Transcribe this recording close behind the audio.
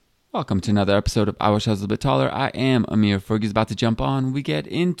Welcome to another episode of I Wish I Was a Little Bit Taller. I am Amir Ferguson, about to jump on. We get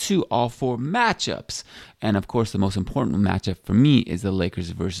into all four matchups. And of course, the most important matchup for me is the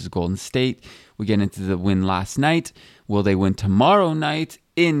Lakers versus Golden State. We get into the win last night. Will they win tomorrow night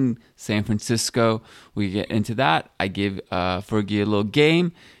in San Francisco? We get into that. I give Fergie a little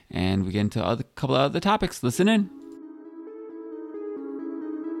game, and we get into a couple of other topics. Listen in.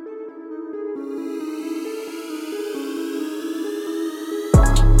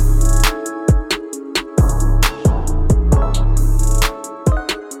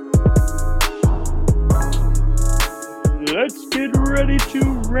 Let's get ready to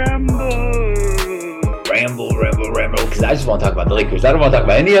ramble. Ramble. Because I just want to talk about the Lakers. I don't want to talk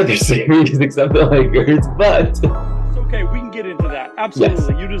about any other series except the Lakers. But It's okay. We can get into that.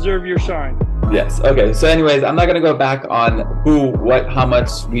 Absolutely. Yes. You deserve your shine. Yes. Okay. So anyways, I'm not going to go back on how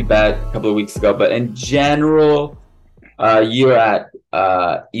much we bet a couple of weeks ago. But in general, you're at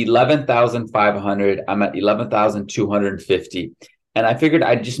 11,500. I'm at 11,250. And I figured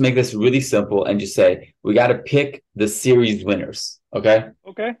I'd just make this really simple and just say, we got to pick the series winners. Okay.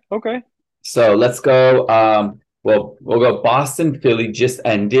 Okay. So let's go. We'll go Boston, Philly just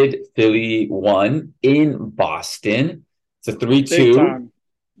ended. Philly won in Boston. It's a 3-2.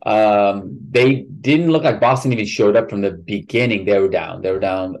 They didn't look like Boston even showed up from the beginning. They were down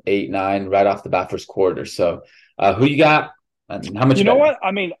 8-9 right off the bat first quarter. So who you got? And how much? You know what?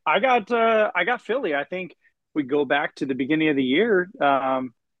 I mean, I got Philly. I think we go back to the beginning of the year.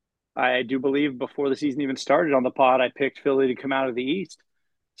 I do believe before the season even started on the pod, I picked Philly to come out of the East.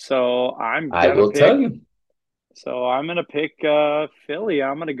 So I will tell you. So I'm going to pick Philly.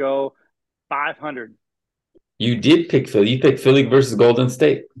 I'm going to go 500. You did pick Philly. You picked Philly versus Golden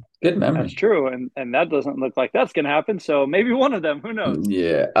State. Good memory. That's true. And that doesn't look like that's going to happen. So maybe one of them. Who knows?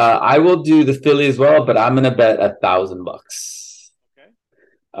 Yeah. I will do the Philly as well, but I'm going to bet $1,000. Okay.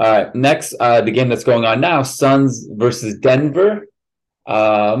 All right. Next, the game that's going on now, Suns versus Denver.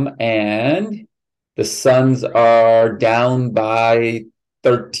 And the Suns are down by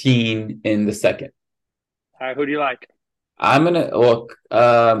 13 in the second. All right, who do you like? I'm gonna go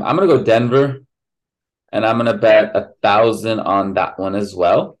Denver, and I'm gonna bet 1,000 on that one as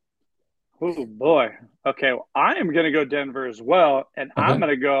well. Oh boy. Okay, well, I am gonna go Denver as well, and okay. I'm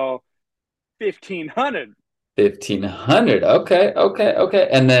gonna go 1,500. 1,500. Okay.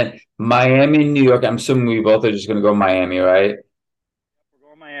 And then Miami, New York. I'm assuming we both are just gonna go Miami, right? We're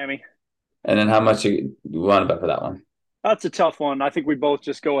going Miami. And then how much you want to bet for that one? That's a tough one. I think we both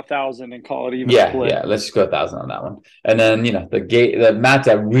just go 1,000 and call it even. Yeah. Let's just go 1,000 on that one. And then the match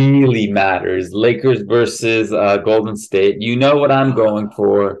that really matters: Lakers versus Golden State. You know what I'm going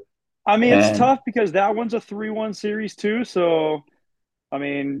for. I mean, it's tough because that one's a 3-1 series too. So, I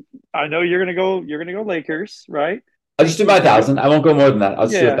mean, I know you're gonna go Lakers, right? I'll just do my 1,000. I won't go more than that. I'll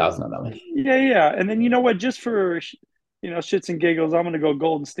just do 1,000 on that one. Yeah. And then you know what? Just for shits and giggles, I'm gonna go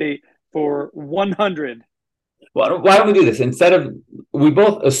Golden State for 100. Why don't we do this? Instead of, we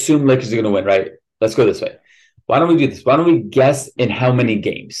both assume Lakers are going to win, right? Let's go this way. Why don't we do this? Why don't we guess in how many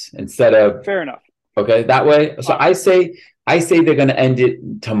games instead of? Fair enough. Okay, that way. So I say they're going to end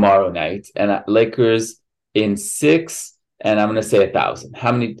it tomorrow night, and Lakers in 6, and I'm going to say 1,000.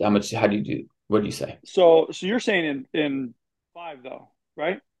 How much? How do you do? What do you say? So you're saying in 5 though,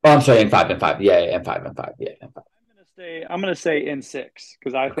 right? Oh, I'm sorry, in 5. Yeah, in 5. Yeah, in 5. I'm gonna say in 6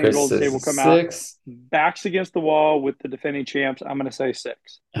 because I think Golden State will come out backs against the wall with the defending champs. I'm gonna say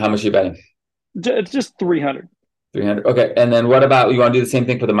 6. How much are you betting? It's just 300. 300. Okay, and then what about you? Want to do the same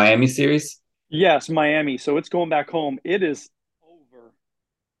thing for the Miami series? Yes, Miami. So it's going back home. It is over.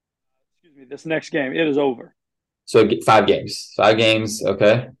 Excuse me. This next game, it is over. So 5 games. 5 games.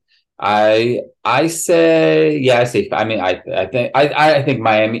 Okay. I say. I mean, I think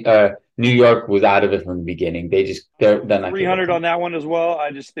Miami. New York was out of it from the beginning. They're not 300 on that one as well. I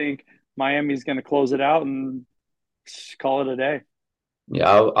just think Miami's going to close it out and call it a day.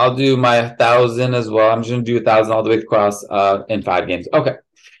 Yeah, I'll do my 1,000 as well. I'm just going to do 1,000 all the way across in 5 games. Okay,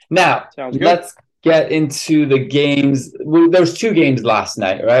 now let's get into the games. There was 2 games last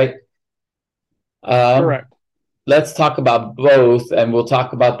night, right? Correct. Let's talk about both, and we'll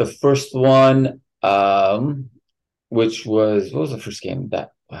talk about the first one, which was, what was the first game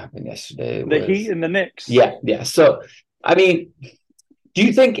that happened yesterday? The Heat and the Knicks. Yeah. So, I mean, do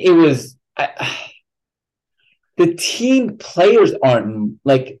you think it was the team players aren't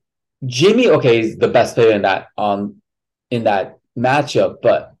like Jimmy? Okay, is the best player in that matchup,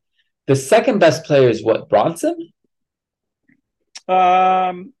 but the second best player is what, Bronson?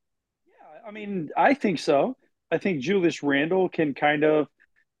 Yeah, I mean, I think so. I think Julius Randle can kind of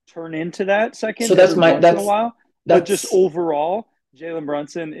turn into that second. So that's once in a while. But just overall, Jalen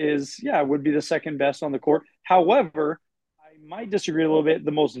Brunson would be the second best on the court. However, I might disagree a little bit.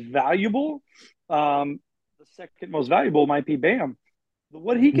 The second most valuable might be Bam.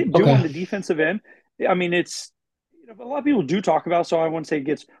 What he can do on Okay. the defensive end, I mean, it's a lot of people do talk about, so I wouldn't say it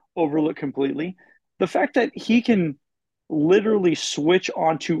gets overlooked completely. The fact that he can literally switch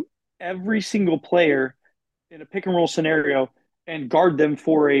onto every single player in a pick and roll scenario and guard them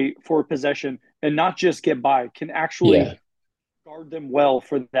for a possession and not just get by, can actually Yeah. guard them well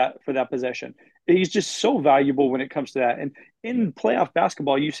for that possession. He's just so valuable when it comes to that. And in playoff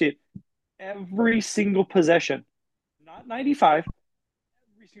basketball, you see it every single possession, not 95,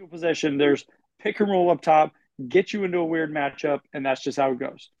 every single possession. There's pick and roll up top, get you into a weird matchup, and that's just how it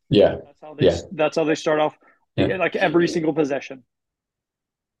goes. Yeah. Yeah. That's how they start off, Yeah. like every single possession.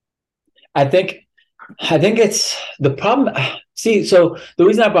 I think it's the problem. See, so the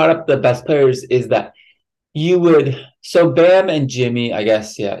reason I brought up the best players is that so Bam and Jimmy, I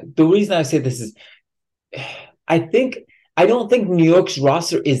guess, yeah. The reason I say this is I think I don't think New York's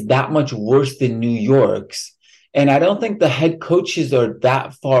roster is that much worse than New York's. And I don't think the head coaches are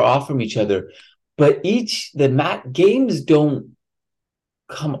that far off from each other. But the mat games don't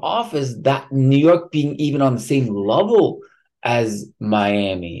come off as that New York being even on the same level as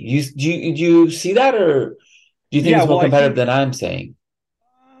Miami. Do you see that, or do you think Yeah, it's more well, competitive than I'm saying?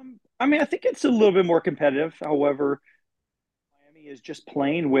 I mean, I think it's a little bit more competitive. However, Miami is just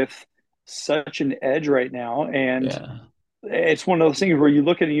playing with such an edge right now, and Yeah. it's one of those things where you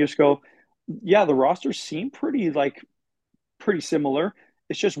look at it and you just go, yeah, the rosters seem pretty similar.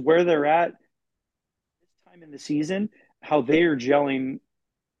 It's just where they're at this time in the season, how they are gelling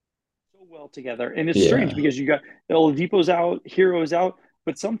so well together. And it's strange Yeah. because you got Oladipo's out, Hero's out,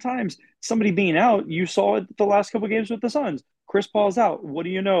 but sometimes somebody being out, you saw it the last couple of games with the Suns. Chris Paul's out. What do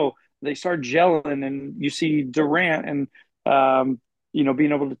you know? They start gelling, and you see Durant and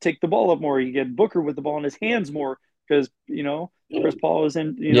being able to take the ball up more. You get Booker with the ball in his hands more because Chris Paul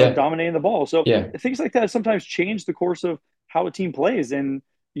isn't Yeah. dominating the ball. So Yeah. things like that sometimes change the course of how a team plays. And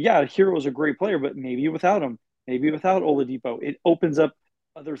yeah, Hero is a great player, but maybe without him, maybe without Oladipo, it opens up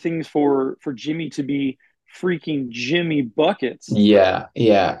other things for Jimmy to be freaking Jimmy buckets. Yeah.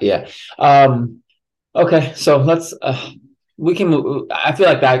 Yeah. Yeah. Okay, so we can move. I feel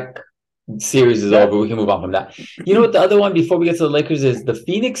like that series is Yeah, over. We can move on from that. You know what the other one before we get to the Lakers is the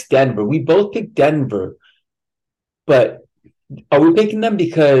Phoenix Denver. We both picked Denver, but are we picking them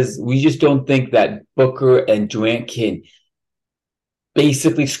because we just don't think that Booker and Durant can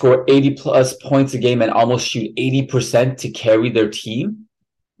basically score 80 plus points a game and almost shoot 80% to carry their team?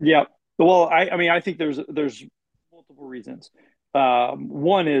 yeah. Well, I mean, I think there's multiple reasons.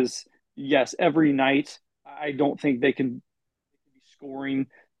 One is yes, every night I don't think they can be scoring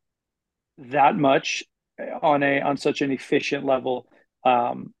that much on such an efficient level.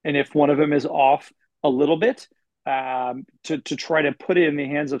 And if one of them is off a little bit, to try to put it in the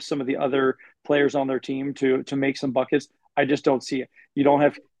hands of some of the other players on their team to make some buckets, I just don't see it. You don't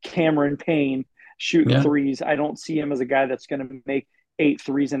have Cameron Payne shooting Yeah. threes. I don't see him as a guy that's going to make 8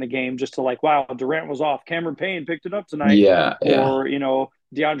 threes in a game just to like, wow, Durant was off. Cameron Payne picked it up tonight. Yeah. Yeah. Or,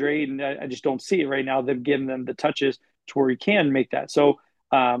 DeAndre Ayton. I just don't see it right now. Them giving them the touches to where he can make that. So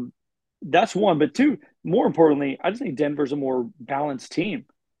that's one. But two, more importantly, I just think Denver's a more balanced team.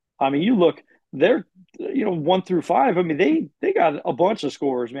 I mean, you look, they're 1 through 5. I mean, they got a bunch of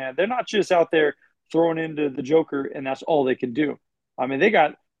scorers, man. They're not just out there throwing into the Joker and that's all they can do. I mean, they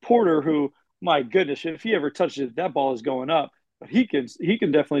got Porter, who, my goodness, if he ever touches it, that ball is going up. But he can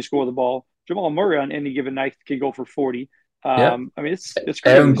definitely score the ball. Jamal Murray on any given night can go for 40. Yeah. I mean, it's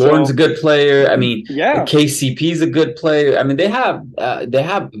Aaron crazy. Gordon's a So good player. I mean, yeah, KCP's a good player. I mean, they have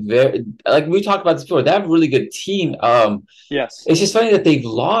very, like we talked about this before. They have a really good team. yes, It's just funny that they've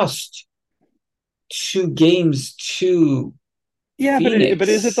lost 2 games to yeah. But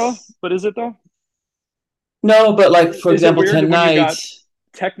is it though? Phoenix. But is it though? No, but like for Is it example, weird that when you tonight. got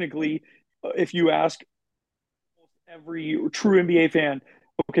technically, if you ask every true NBA fan,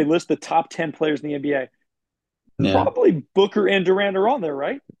 okay, list the top 10 players in the NBA, Yeah, probably Booker and Durant are on there,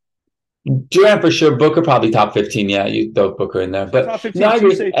 right? Durant for sure. Booker probably top 15. Yeah, you throw Booker in there, So but top no, 15. I So you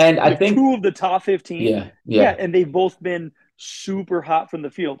agree. say And you I have think, two of the top 15. yeah, Yeah, yeah, and they've both been super hot from the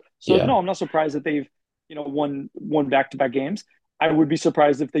field. So yeah, no, I'm not surprised that they've, won back-to-back games. I would be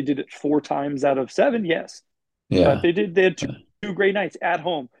surprised if they did it 4 times out of 7, yes. But yeah, they had two great nights at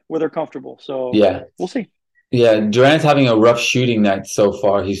home where they're comfortable. So yeah, we'll see. yeah. Durant's having a rough shooting night so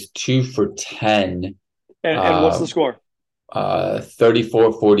far. He's 2 for 10. And what's the Um, score?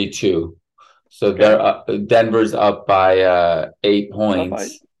 34-42. So Okay. Denver's up by 8 Up by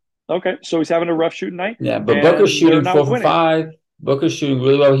points. Okay. So he's having a rough shooting night Yeah, but Booker's and they're shooting four not for winning. five. Booker's shooting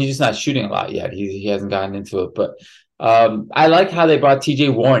really well. He's just not shooting a lot yet. He hasn't gotten into it. But I like how they brought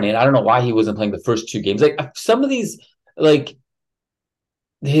TJ Warren in. I don't know why he wasn't playing the first two games. Like some of these, like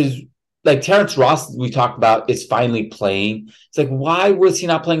his like Terrence Ross we talked about is finally playing. It's like, why was he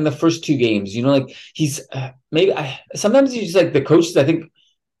not playing the first two games? You know, like he's sometimes he's just like the coaches, I think,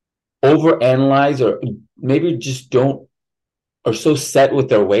 overanalyze or maybe just don't are so set with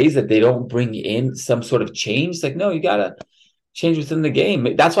their ways that they don't bring in some sort of change. It's like, no, you gotta change within the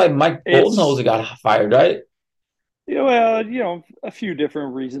game. That's why Mike Boltonholzer got fired, right? Well, a few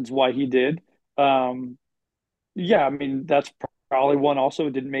different reasons why he did. Yeah, I mean that's probably one. Also,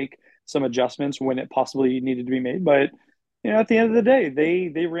 didn't make some adjustments when it possibly needed to be made. But at the end of the day,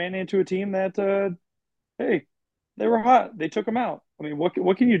 they ran into a team that hey, they were hot. They took them out. I mean, what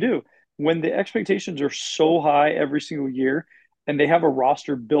can you do when the expectations are so high every single year, and they have a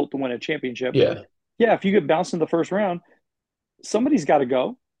roster built to win a championship? Yeah, Yeah. If you get bounced in the first round, somebody's got to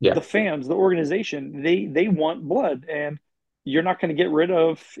go. yeah. The fans, the organization, they want blood, and you're not going to get rid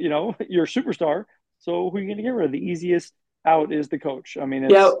of your superstar. So who are you going to get rid of? The easiest out is the coach. I mean,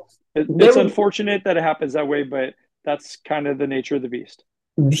 Yeah, it's unfortunate that it happens that way, but that's kind of the nature of the beast.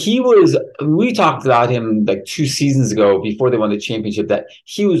 We talked about him like 2 seasons ago before they won the championship that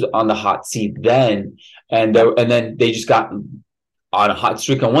he was on the hot seat then, and then they just got on a hot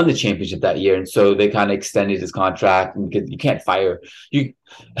streak and won the championship that year, and so they kind of extended his contract. And because you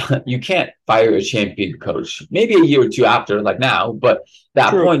you can't fire a champion coach. Maybe a year or two after, like now, but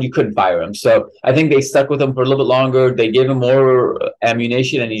that True. point you couldn't fire him. So I think they stuck with him for a little bit longer. They gave him more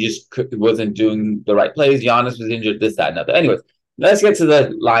ammunition, and he just wasn't doing the right plays. Giannis was injured, this, that, and other. Anyways, let's get to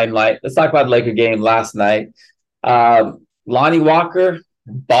the limelight. Let's talk about the Laker game last night. Lonnie Walker,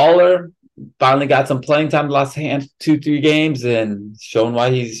 baller, finally got some playing time the last 2-3 games and shown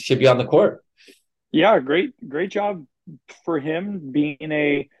why he should be on the court. Yeah, great job for him being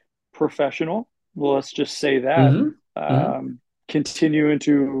a professional. Well, let's just say that. Continuing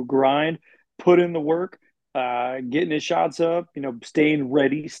to grind, put in the work, getting his shots up, staying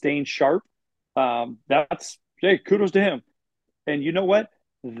ready, staying sharp. Kudos to him. And you know what?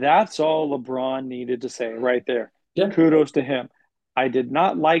 That's all LeBron needed to say right there. Yeah. Kudos to him. I did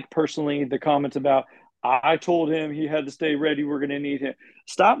not like personally the comments about, I told him he had to stay ready. We're going to need him.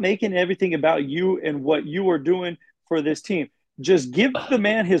 Stop making everything about you and what you are doing for this team. Just give the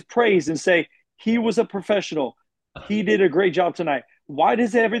man his praise and say, he was a professional. He did a great job tonight. Why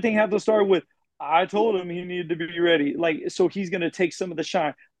does everything have to start with, I told him he needed to be ready? Like, so he's going to take some of the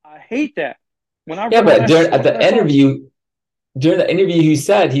shine. I hate that. During the interview, he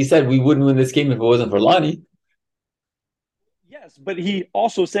said we wouldn't win this game if it wasn't for Lonnie. Yes, but he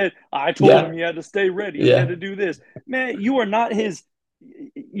also said, I told him he had to stay ready. He had to do this. Man, you're not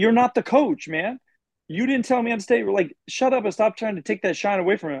the coach, man. You didn't tell me I had to stay. Like, shut up and stop trying to take that shine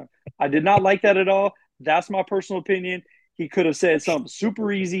away from him. I did not like that at all. That's my personal opinion. He could have said something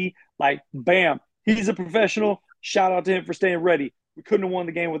super easy, like, bam, he's a professional. Shout out to him for staying ready. We couldn't have won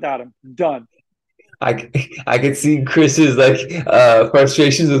the game without him. Done. I could see Chris's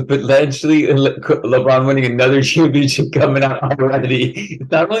frustrations with potentially LeBron winning another championship coming out already. It's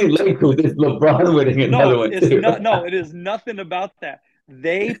not only Lakers, it's LeBron winning another one too. It is nothing about that.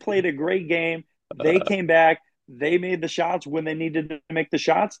 They played a great game. They came back. They made the shots when they needed to make the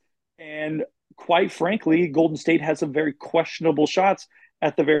shots. And quite frankly, Golden State had some very questionable shots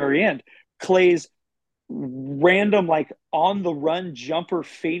at the very end. Clay's random, like on the run jumper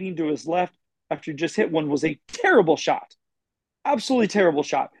fading to his left after he just hit one was a terrible shot. Absolutely terrible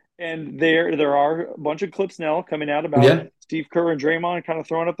shot. And there are a bunch of clips now coming out about Steve Kerr and Draymond kind of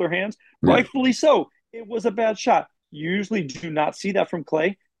throwing up their hands. Rightfully so. It was a bad shot. You usually do not see that from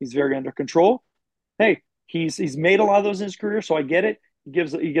Clay. He's very under control. Hey, he's made a lot of those in his career, so I get it.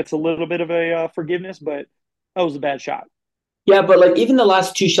 He gets a little bit of a forgiveness, but that was a bad shot. Yeah, but like even the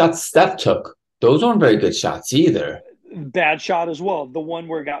last two shots Steph took, those weren't very good shots either. Bad shot as well. The one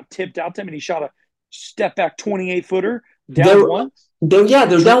where it got tipped out to him and he shot a step back 28-footer down one. They're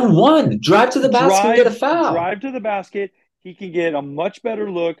down one. Drive to the basket and get a foul. Drive to the basket. He can get a much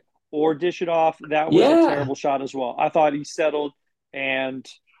better look or dish it off. That was a terrible shot as well. I thought he settled, and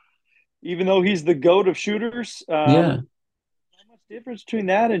even though he's the GOAT of shooters, not much difference between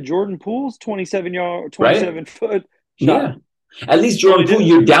that and Jordan Poole's 27-foot shot. Yeah. At least Jordan Poole,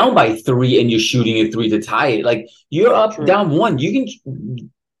 you're down by 3 and you're shooting a 3 to tie it. Like you're up down 1. You can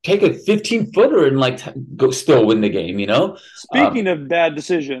take a 15-footer and still win the game, Speaking of bad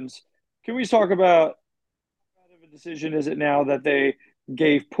decisions, can we talk about how bad of a decision is it now that they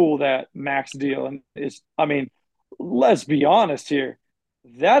gave Poole that max deal? And let's be honest here.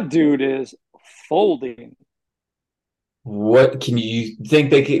 That dude is folding. What can you think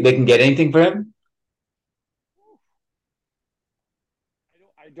they can get anything for him?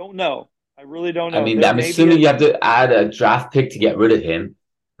 I don't know. I really don't I know. mean, There I'm may be assuming you have to add a draft pick to get rid of him,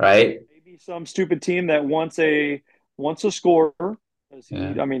 right? maybe some stupid team that wants a scorer because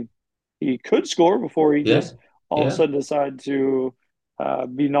Yeah, I mean, he could score before he yeah, just all of a yeah, sudden decide to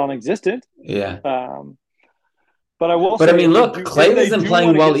be non-existent. yeah. Um, but I will But I say mean, look, if Clay they isn't do playing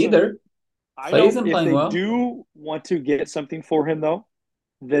want to well get some, either. I Clay know isn't if playing they well. do want to get something for him though,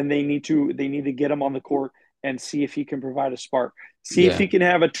 then they need to get him on the court and see if he can provide a spark. See if Yeah. he can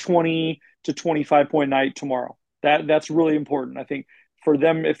have a 20 to 25 point night tomorrow. That's really important, I think, for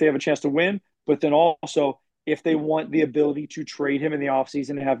them if they have a chance to win, but then also if they want the ability to trade him in the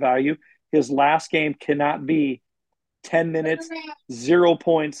offseason and have value, his last game cannot be 10 minutes, 0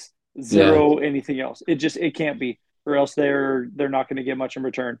 points, Yeah. zero anything else. It can't be, or else they're not going to get much in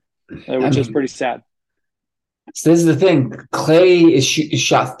return, I which is mean, pretty sad. so this is the thing. Clay is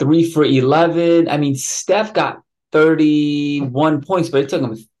shot 3 for 11. I mean, Steph got 31 points, but it took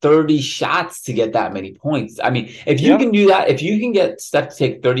him 30 shots to get that many points. I mean, if you Yeah, can do that, if you can get Steph to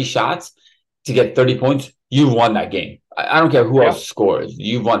take 30 shots to get 30 points, you've won that game. I don't care who yeah, else scores.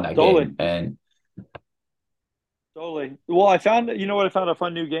 You've won that totally. game. And Totally. Well, I found, you know what? I found a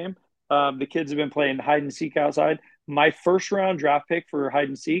fun new game. The kids have been playing hide and seek outside. My first round draft pick for hide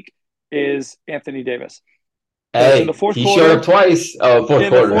and seek is Anthony Davis because in the hey, fourth he showed up quarter, twice. Oh, fourth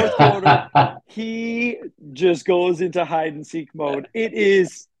in the quarter. fourth quarter, he just goes into hide and seek mode. It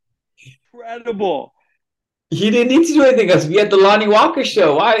is incredible. He didn't need to do anything else. We had the Lonnie Walker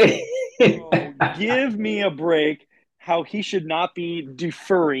show. Why? Bro, give me a break. How he should not be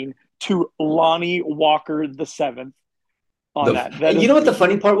deferring to Lonnie Walker the seventh on that. That And you is know what the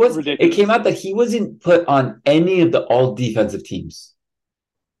funny part was? It came ridiculous. out that he wasn't put on any of the all defensive teams.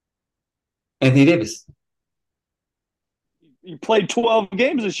 Anthony Davis. He played 12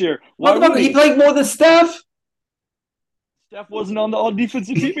 games this year. Why would Motherfucker, he he? played more than Steph. Steph wasn't on the all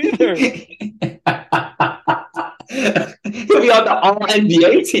defensive team either. He'll be on the all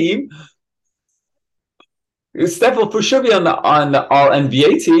NBA team. Steph will for sure be on the all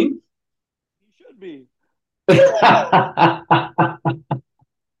NBA team. He should be. Y'all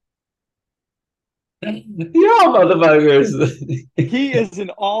motherfuckers. He is an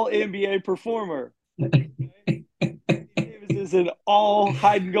all NBA performer. Okay? Davis is an all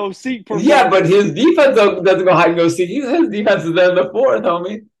hide and go seek Yeah, but performer. his defense doesn't go hide and go seek. His defense is there in the fourth,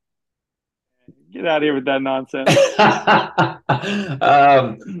 homie. Get out of here with that nonsense.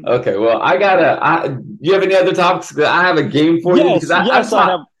 Okay, well, you have any other topics? I have a game for you because Yes, yes, I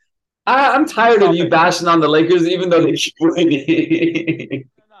have. I'm I have a tired of you topic. bashing on the Lakers, even though they keep winning.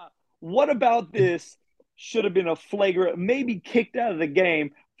 What about this? Should have been a flagrant, maybe kicked out of the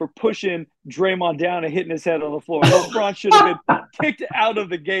game for pushing Draymond down and hitting his head on the floor. LeBron should have been kicked out of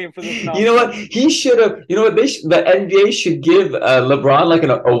the game for this You know what? nonsense. He should have. You know what? The NBA should give LeBron like an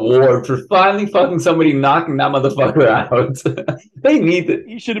award for finally fucking somebody knocking that motherfucker out. They need it.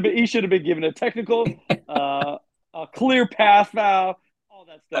 He should have been given a technical, a clear path foul, all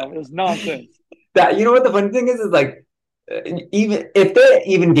that stuff. It was nonsense. That you know what the funny thing is like even if they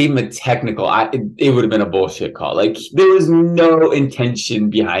even gave him a technical, it would have been a bullshit call. Like there was no intention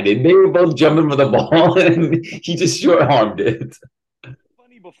behind it. They were both jumping for the ball, and he just short armed it.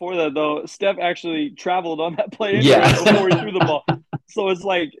 Funny before that though, Steph actually traveled on that play anyway before he Yeah. threw the ball. So it's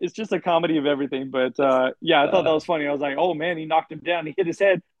like it's just a comedy of everything. But yeah, I thought that was funny. I was like, oh man, he knocked him down. He hit his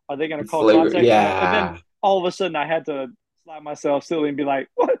head. Are they going to call Flavor. contact? And then Yeah. all of a sudden, I had to slap myself silly and be like,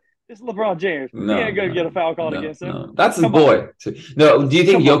 what? It's LeBron James. He No, ain't going to get no, a foul called no, against him. no. That's his Come on, boy. No, do you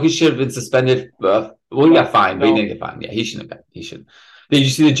think come on. Jokic should have been suspended? Well, he got No, fined, but he no, didn't get fined. Yeah, he shouldn't have been. He should. Did you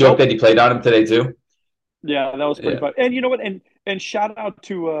see the joke nope. that he played on him today too? Yeah, that was pretty Yeah, fun. And you know what? And shout out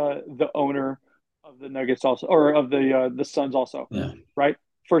to the owner of the Nuggets also, or of the Suns also, yeah. right?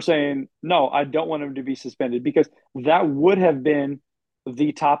 For saying no, I don't want him to be suspended because that would have been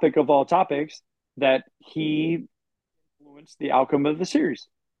the topic of all topics that he influenced the outcome of the series,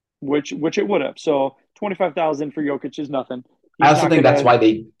 which it would have. So 25,000 for Jokic is nothing. I He's also not think that's gonna. why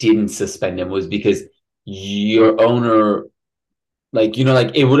they didn't suspend him was because your owner, like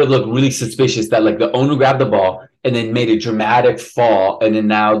like it would have looked really suspicious that like the owner grabbed the ball and then made a dramatic fall, and then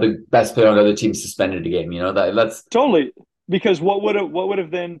now the best player on the other team suspended the game. That's Totally, because what would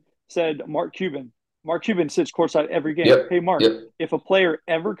have then said Mark Cuban? Mark Cuban sits courtside every game. yep, Hey, Mark, yep, if a player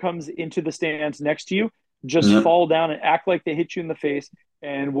ever comes into the stands next to you, just yep. fall down and act like they hit you in the face,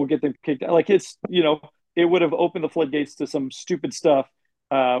 and we'll get them kicked out. Like it would have opened the floodgates to some stupid stuff.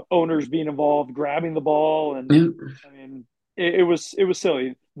 Owners being involved, grabbing the ball, and yep. I mean, it was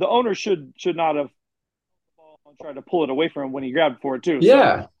silly. The owner should not have tried to pull it away from him when he grabbed for it too.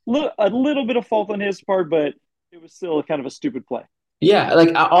 Yeah. So a little bit of fault on his part, but it was still kind of a stupid play. Yeah, like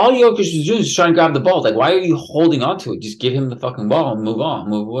all Jokic was doing is trying to grab the ball. Like, why are you holding on to it? Just give him the fucking ball and move on,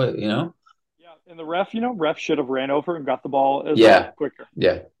 move away, you know? Yeah, and the ref should have ran over and got the ball as well Yeah, quicker.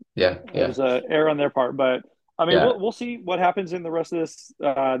 yeah, yeah, It was an error on their part, but I mean, yeah. we'll see what happens in the rest of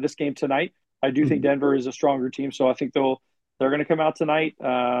this game tonight. I do think Denver is a stronger team, so I think they're going to come out tonight.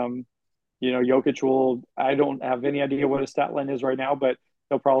 Jokic will. I don't have any idea what his stat line is right now, but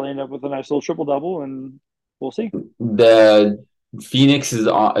he'll probably end up with a nice little triple double, and we'll see. The Phoenix is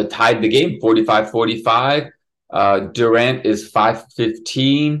tied the game 45-45. Durant is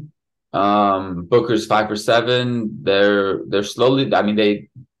 5-15. Booker's 5 for 7. They're slowly. I mean,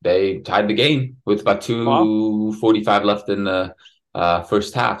 they tied the game with about 2:45 left in the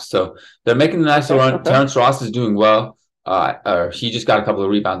first half. So they're making a nice run. Okay. Terrence Ross is doing well. He just got a couple of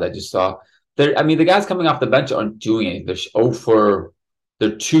rebounds I just saw. I mean, the guys coming off the bench aren't doing anything.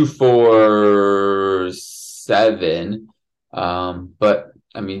 They're 2 for 7. But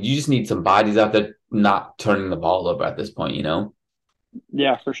I mean, you just need some bodies out there not turning the ball over at this point, you know?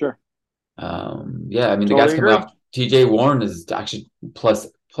 Yeah, for sure. Yeah, I mean, the guys coming off, TJ Warren is actually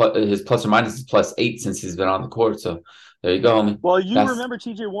his plus or minus is +8 since he's been on the court. So there you go, homie. Well, remember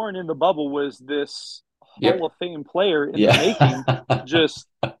TJ Warren in the bubble was this Hall of Fame player in the making. Just,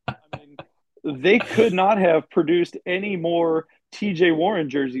 I mean, they could not have produced any more TJ Warren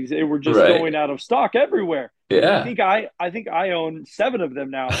jerseys. They were just going out of stock everywhere. Yeah. I think I own 7 of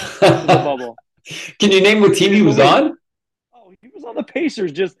them now in the bubble. Can you name what team he was on? Oh, he was on the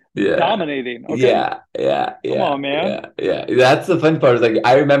Pacers, just dominating. Okay? Yeah. Come on, man. Yeah. That's the fun part. Is like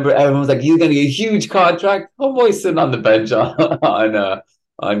I remember everyone was like, he's gonna get a huge contract. Homeboy sitting on the bench on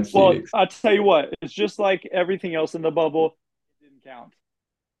Phoenix. Well, I'll tell you what, it's just like everything else in the bubble. It didn't count.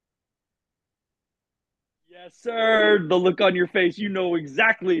 Yes, sir. The look on your face, you know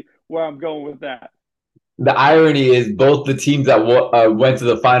exactly where I'm going with that. The irony is both the teams that went to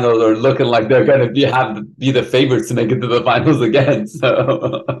the finals are looking like they're going to be the favorites to make it to the finals again.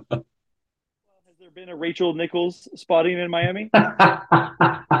 So, has there been a Rachel Nichols spotting in Miami?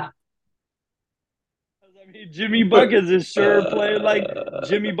 Jimmy Buckets is sure playing like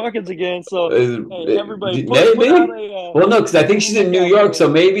Jimmy Buckets again. So everybody put out a well, no, because I think she's in New York, so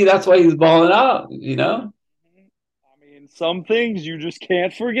maybe that's why he's balling out. You know. Some things you just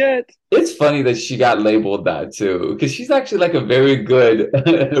can't forget. It's funny that she got labeled that too, because she's actually like a very good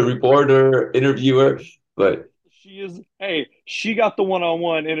reporter, interviewer. But she is. Hey, she got the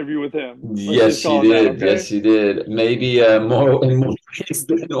one-on-one interview with him. Yes, she did. Okay? Yes, she did. Maybe more in more ways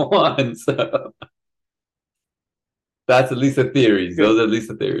than one. So that's at least a theory. Those are at least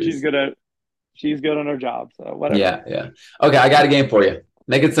the theories. She's good on her job. So whatever. Yeah. Okay, I got a game for you.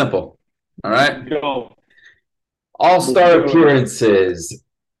 Make it simple. All right. Go. All-star appearances,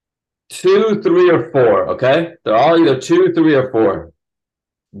 2, 3, or 4. Okay, they're all either 2, 3, or 4.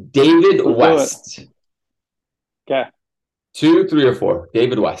 David West. Okay. 2, 3, or 4.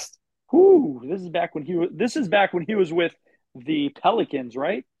 David West. Ooh, this is back when he was with the Pelicans,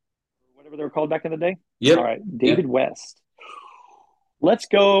 right? Whatever they were called back in the day. Yep. All right, David West. Let's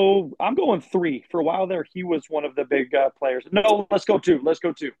go. I'm going 3. For a while there, he was one of the big players. No, let's go 2. Let's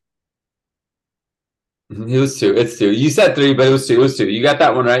go 2. It was 2. It's 2. You said 3, but it was 2. It was 2. You got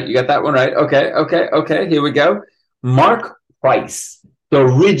that one right. Okay. Here we go. Mark Price, the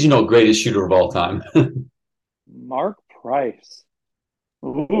original greatest shooter of all time. Mark Price.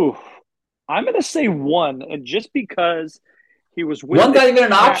 Ooh. I'm going to say 1, and just because he was with 1's not even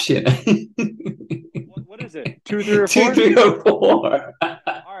an option. What is it? 2, 3, or 4? 2, 3, or 4. All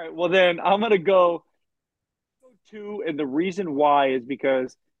right. Well, then I'm going to go 2, and the reason why is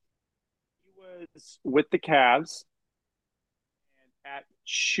because with the Cavs and at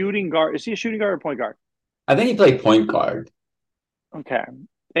shooting guard. Is he a shooting guard or point guard? I think he played point guard. Okay.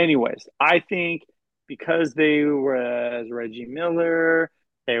 Anyways, I think because there was Reggie Miller,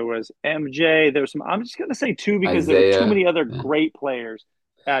 there was MJ, there was some. I'm just gonna say 2 because there were too many other great players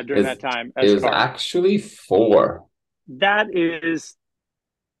during that time. It was actually 4. That is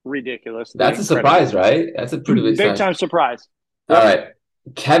ridiculous. That's a surprise, right? That's a pretty big time surprise. All right.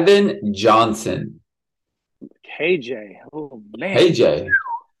 Kevin Johnson. KJ. Oh man. KJ.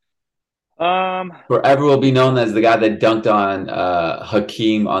 Forever will be known as the guy that dunked on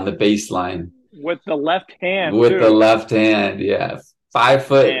Hakeem on the baseline. With the left hand. The left hand, yeah.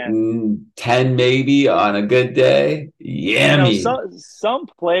 5'10" maybe on a good day. Yummy. Some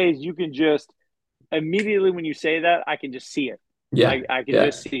plays you can just immediately when you say that, I can just see it. Yeah, I can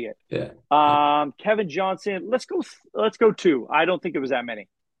just see it. Yeah. Kevin Johnson. Let's go 2. I don't think it was that many.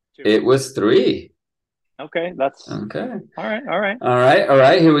 2. It was 3. Okay, that's Okay. all right. All right. All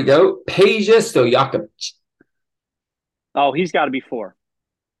right. Here we go. Peja Stojakovic. Oh, he's got to be 4,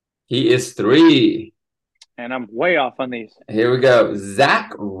 He is 3. and I'm way off on these. Here we go.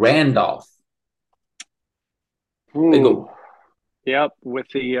 Zach Randolph. Big Ooh. ol' Yep, with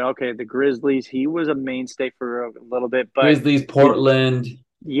the Grizzlies, he was a mainstay for a little bit, but Grizzlies, did Portland.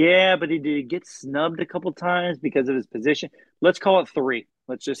 yeah, but he did get snubbed a couple times because of his position. Let's call it 3.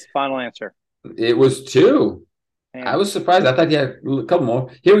 Let's just final answer. It was 2. I And was surprised. I thought he had a couple more.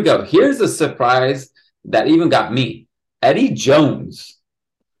 Here we go. Here's a surprise that even got me. Eddie Jones.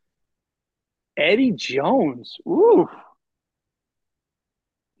 Eddie Jones. Ooh,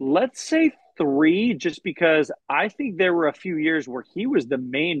 let's say 3, just because I think there were a few years where he was the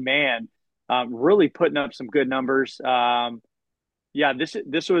main man, really putting up some good numbers. Yeah,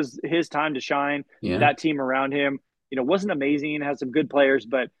 this was his time to shine. Yeah. That team around him, wasn't amazing. Had some good players,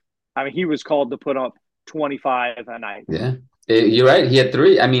 but I mean, he was called to put up 25 a night. Yeah. You're right. He had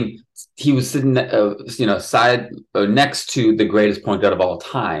 3. I mean, he was sitting, side next to the greatest point guard of all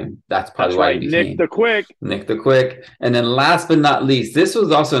time. That's probably That's why right, he Nick became the Quick. Nick the Quick. And then last but not least, this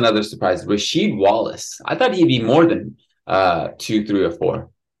was also another surprise. Rasheed Wallace. I thought he'd be more than 2, 3, or 4.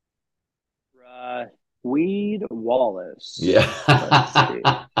 Weed Wallace. Yeah. Let's see.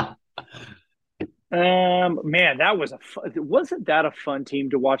 Man, that was wasn't that a fun team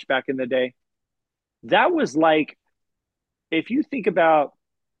to watch back in the day? That was like, if you think about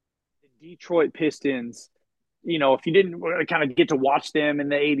the Detroit Pistons, if you didn't kind of get to watch them in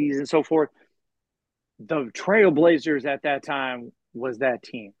the 80s and so forth, the Trailblazers at that time was that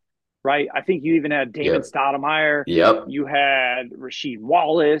team, right? I think you even had Damon Yep. Stoudemire. Yep. You had Rasheed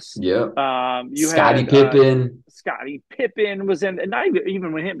Wallace. Yep. You Scottie had Pippen. Scottie Pippen was in, and not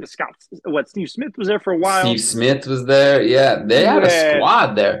even with him. Steve Smith was there for a while. Steve Smith was there. Yeah, they had a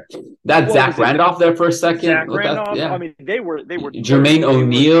squad there. That Zach Randolph there for a second. Zach Randolph. Yeah. I mean, they were Jermaine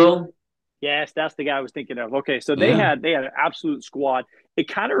O'Neal. Yes, that's the guy I was thinking of. Okay, so they had an absolute squad. It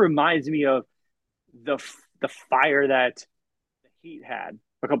kind of reminds me of the fire that the Heat had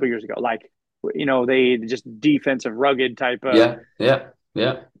a couple years ago. Like, they just defensive rugged type of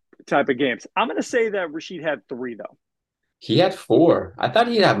type of games. I'm going to say that Rasheed had 3 though. He had 4. I thought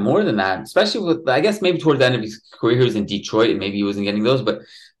he'd have more than that, especially with, I guess, maybe towards the end of his career, he was in Detroit and maybe he wasn't getting those. But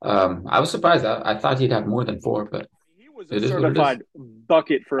I was surprised. I thought he'd have more than 4, but he was a certified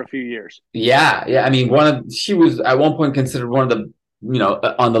bucket for a few years. Yeah. I mean, she was at one point considered one of the,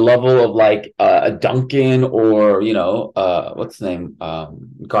 on the level of like a Duncan or, what's his name?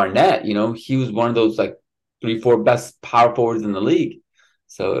 Garnett, he was one of those like 3, 4 best power forwards in the league.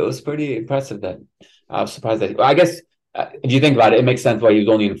 So it was pretty impressive that I was surprised that, I guess, if you think about it, it makes sense why he was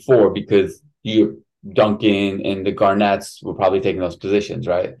only in 4 because Duncan and the Garnetts were probably taking those positions,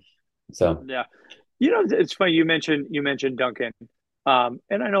 right? So yeah, it's funny you mentioned Duncan, and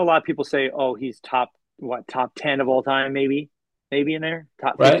I know a lot of people say, oh, he's top 10 of all time, maybe in there,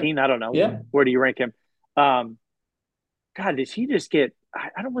 top 15. Right? I don't know. Yeah. Where do you rank him? God, does he just get?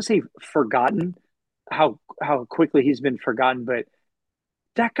 I don't want to say forgotten. How quickly he's been forgotten, but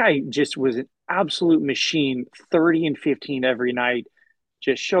that guy just was an absolute machine. 30 and 15 every night,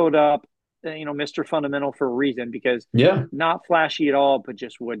 just showed up. Mr. Fundamental for a reason, because not flashy at all, but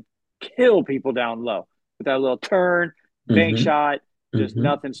just would kill people down low with that little turn, bank shot, just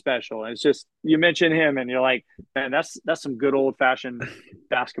nothing special. And it's just, you mention him and you're like, man, that's some good old fashioned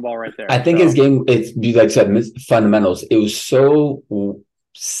basketball right there. I think his game, it's like I said, fundamentals. It was so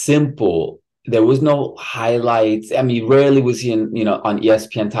simple. There was no highlights. I mean, rarely was he in, on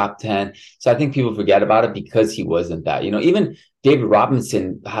ESPN top 10. So I think people forget about it because he wasn't that. Even David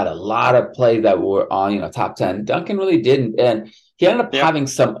Robinson had a lot of plays that were on, top 10. Duncan really didn't. And he ended up having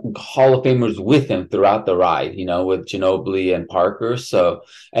some Hall of Famers with him throughout the ride, with Ginobili and Parker. So,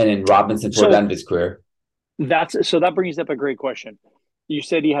 and then Robinson toward the end of his career. That brings up a great question. You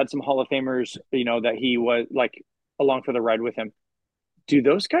said he had some Hall of Famers, that he was like along for the ride with him. Do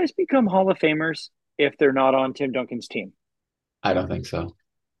those guys become Hall of Famers if they're not on Tim Duncan's team? I don't think so.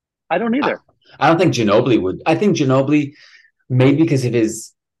 I don't either. I don't think Ginobili would. I think Ginobili, maybe because of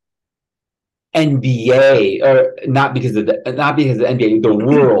his NBA, or not because of the NBA, the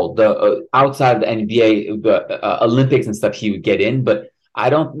world, the outside of the NBA, the Olympics and stuff, he would get in. But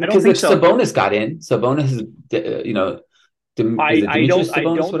I don't because if so. Sabonis got in, Sabonis is,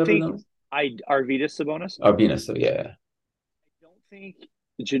 Arvydas Sabonis. Arvydas, so yeah. I don't think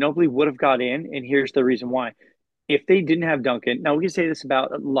Ginobili would have got in, and here's the reason why. If they didn't have Duncan, now we can say this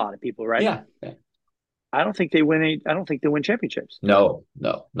about a lot of people, right? Yeah. I don't think they win. I don't think they win championships. No.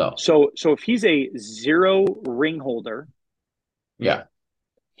 So if he's a 0 ring holder, yeah,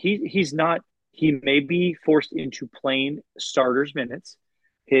 he's not he may be forced into playing starters minutes.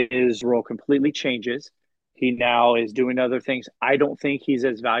 His role completely changes. He now is doing other things. I don't think he's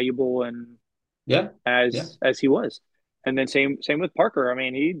as valuable and Yeah. Yeah. as he was. And then same with Parker. I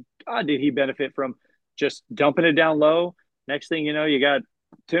mean, did he benefit from just dumping it down low? Next thing you know, you got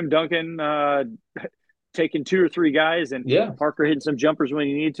Tim Duncan taking two or three guys and Yeah. Parker hitting some jumpers when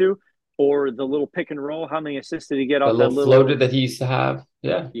he needed to, or the little pick and roll. How many assists did he get The off that little floater that he used to have.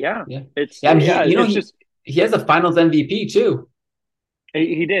 Yeah. Yeah, Yeah. it's Yeah. And yeah, it's just he has a finals MVP too.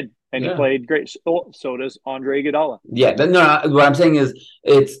 he did, and he Yeah. played great. So does Andre Iguodala. Yeah. No, what I'm saying is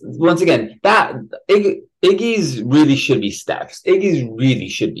it's once again that Iggy's really should be Steph's. Iggy's really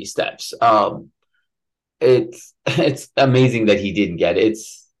should be Steph's. It's amazing that he didn't get it.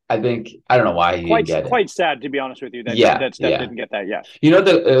 I don't know why he didn't get it. Quite sad, to be honest with you, that Steph didn't get that yet. You know,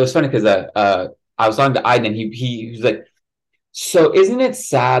 it was funny because I was on the Iden and he was like, so isn't it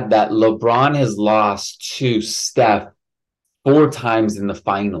sad that LeBron has lost to Steph 4 times in the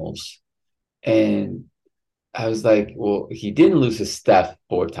finals? And I was like, well, he didn't lose to Steph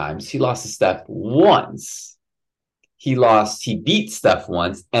 4 times. He lost to Steph once. He beat Steph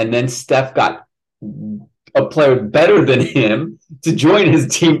once, and then Steph got a player better than him to join his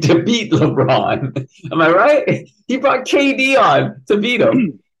team to beat LeBron. Am I right? He brought KD on to beat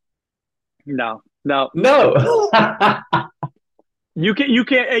him. No. You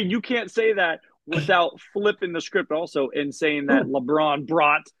can't say that without flipping the script also and saying that LeBron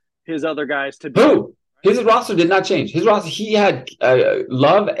brought his other guys to beat him. His roster did not change. His roster, he had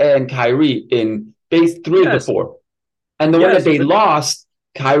Love and Kyrie in base 3 of the 4. And the one that they lost,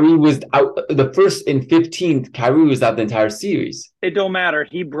 Kyrie was out the first in 15. Kyrie was out the entire series. It don't matter.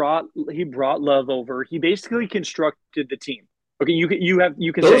 He brought Love over. He basically constructed the team. Okay, you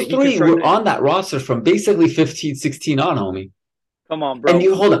can those say three were on that roster from basically 15, 16 on, homie. Come on, bro. And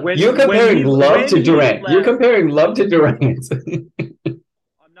you're comparing Love to Durant. You're comparing Love to Durant.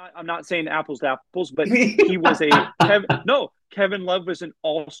 I'm not saying apples to apples, but he was Kevin Love was an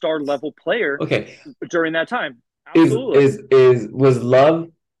all-star level player. Okay, during that time. Absolutely. Was Love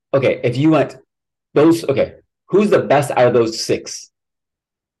okay? If you went those, okay, who's the best out of those 6?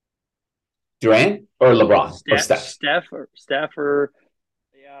 Durant or LeBron or Steph? Steph or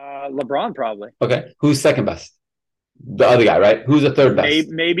LeBron probably. Okay, who's second best? The other guy, right? Who's the third best?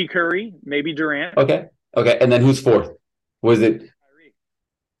 Maybe Curry, maybe Durant. Okay, and then who's fourth? Was it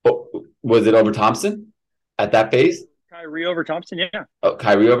over Thompson at that phase? Kyrie over Thompson, yeah. Oh,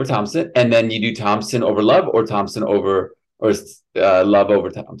 Kyrie over Thompson, and then you do Thompson over Love or Thompson over Love over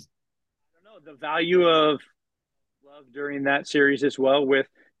Thompson. I don't know the value of Love during that series as well, with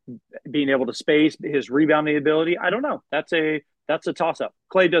being able to space, his rebounding ability. I don't know. That's a toss-up.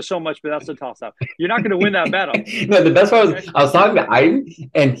 Clay does so much, but that's a toss-up. You're not going to win that battle. No, the best part was I was talking to Iden,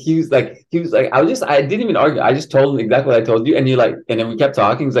 and he was like, I didn't even argue. I just told him exactly what I told you, and and then we kept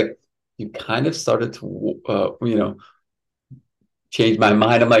talking. He's like, you kind of started to, change my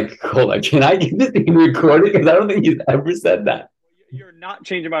mind. I'm like, hold on, can I get this thing recorded? Because I don't think he's ever said that. You're not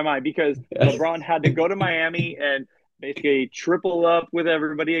changing my mind, because LeBron had to go to Miami and basically triple up with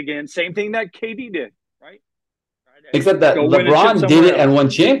everybody again. Same thing that KD did, right? Except that LeBron did it and won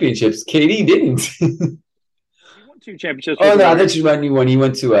championships. KD didn't. He won 2 championships. Oh, no, I thought you meant when he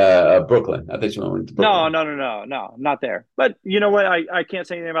went to Brooklyn. I thought you went to Brooklyn. No, not there. But you know what? I can't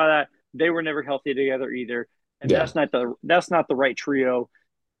say anything about that. They were never healthy together either. And that's not the right trio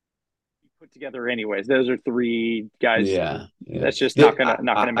put together anyways. Those are 3 guys. Yeah. That's just not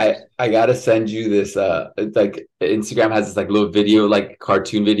gonna make sense. I gotta send you this it's like Instagram has this like little video, like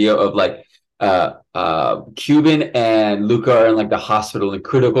cartoon video of like Cuban and Luka are in like the hospital in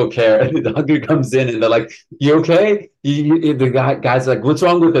critical care, and the doctor comes in and they're like, you okay? The guys are like, what's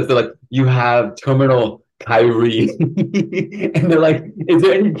wrong with us? They're like, you have terminal Kyrie. And they're like, is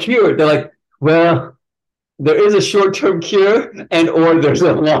there any cure? They're like, well, there is a short-term cure or there's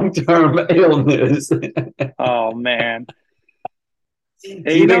a long-term illness. Oh, man. I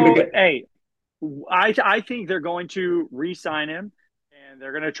think they're going to re-sign him, and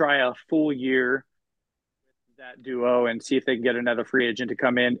they're going to try a full year with that duo and see if they can get another free agent to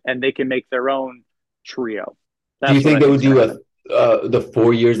come in, and they can make their own trio. Do you think they would do the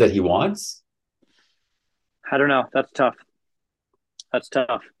 4 years that he wants? I don't know. That's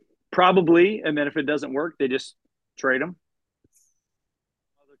tough. Probably, and then if it doesn't work, they just trade him.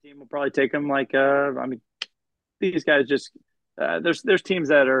 Other team will probably take him. These guys just there's teams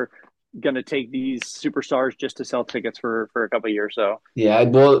that are going to take these superstars just to sell tickets for a couple of years. So yeah,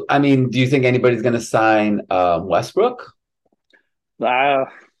 well, I mean, do you think anybody's going to sign Westbrook?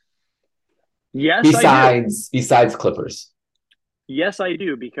 Yes. Besides Clippers. Yes, I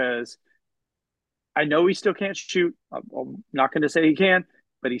do, because I know he still can't shoot. I'm not going to say he can,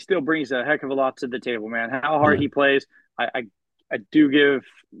 but he still brings a heck of a lot to the table, man. How hard he plays, I do give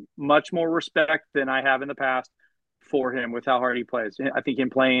much more respect than I have in the past for him with how hard he plays. I think in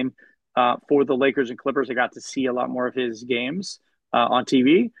playing for the Lakers and Clippers, I got to see a lot more of his games on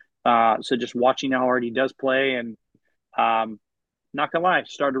TV. So just watching how hard he does play, and not gonna lie,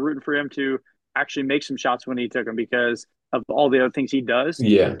 started rooting for him to actually make some shots when he took them because of all the other things he does.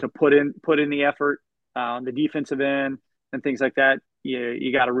 To put in the effort on the defensive end and things like that.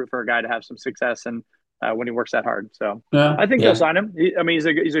 You got to root for a guy to have some success and when he works that hard. So I think they'll sign him.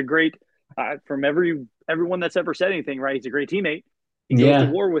 He's a great from everyone that's ever said anything, right? He's a great teammate. He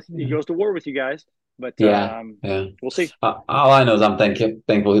goes to war with you guys. But we'll see. All I know is I'm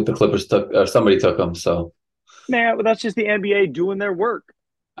thankful the Clippers took or somebody took him. So man, well, that's just the NBA doing their work.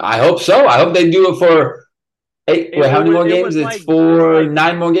 I hope so. I hope they do it for how many more games? It's for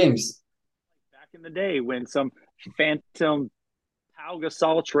 9 more games. Back in the day when some phantom Pau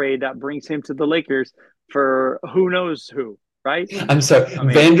Gasol trade that brings him to the Lakers for who knows who, right? I'm sorry,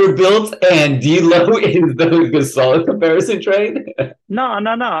 Vanderbilt and D'Lo is the Gasol comparison trade? No.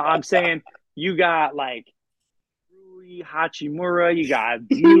 I'm saying you got like Rui Hachimura, you got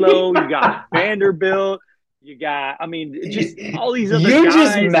D'Lo, you got Vanderbilt. You got, just all these other guys. You're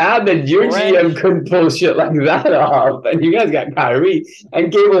just mad that your GM couldn't pull shit like that off. And you guys got Kyrie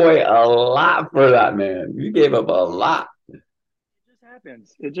and gave away a lot for that, man. You gave up a lot.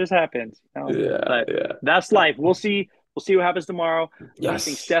 It just happens. That's life. We'll see what happens tomorrow. Yes. I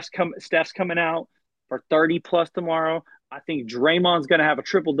think Steph's coming out for 30+ tomorrow. I think Draymond's going to have a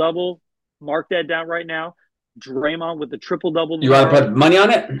triple-double. Mark that down right now. Draymond with the triple-double. You want to put money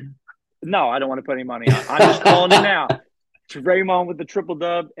on it? No, I don't want to put any money on. I'm just calling it now. Draymond with the triple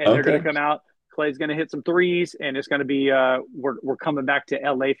dub, and they're going to come out. Clay's going to hit some threes, and it's going to be we're coming back to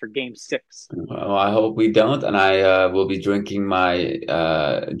LA for Game 6. Well, I hope we don't, and I will be drinking my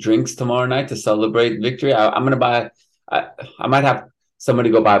drinks tomorrow night to celebrate victory. I'm going to buy. I might have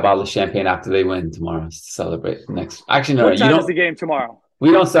somebody go buy a bottle of champagne after they win tomorrow to celebrate next. Actually, no. What time is the game tomorrow?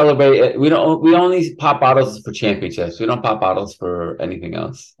 We don't celebrate it. We only pop bottles for championships. We don't pop bottles for anything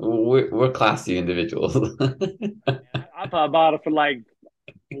else. We're classy individuals. I pop a bottle for like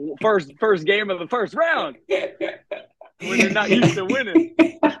first game of the first round when they're not used to winning.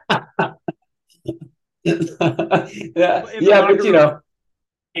 But you know,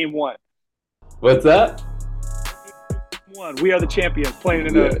 Game 1. What's that? Game 1. We are the champions playing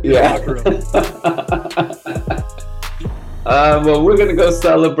in the locker room. Well, we're going to go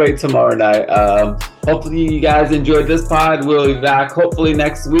celebrate tomorrow night. Hopefully you guys enjoyed this pod. We'll be back hopefully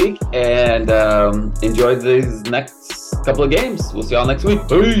next week and enjoy these next couple of games. We'll see y'all next week.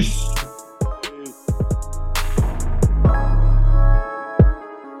 Peace.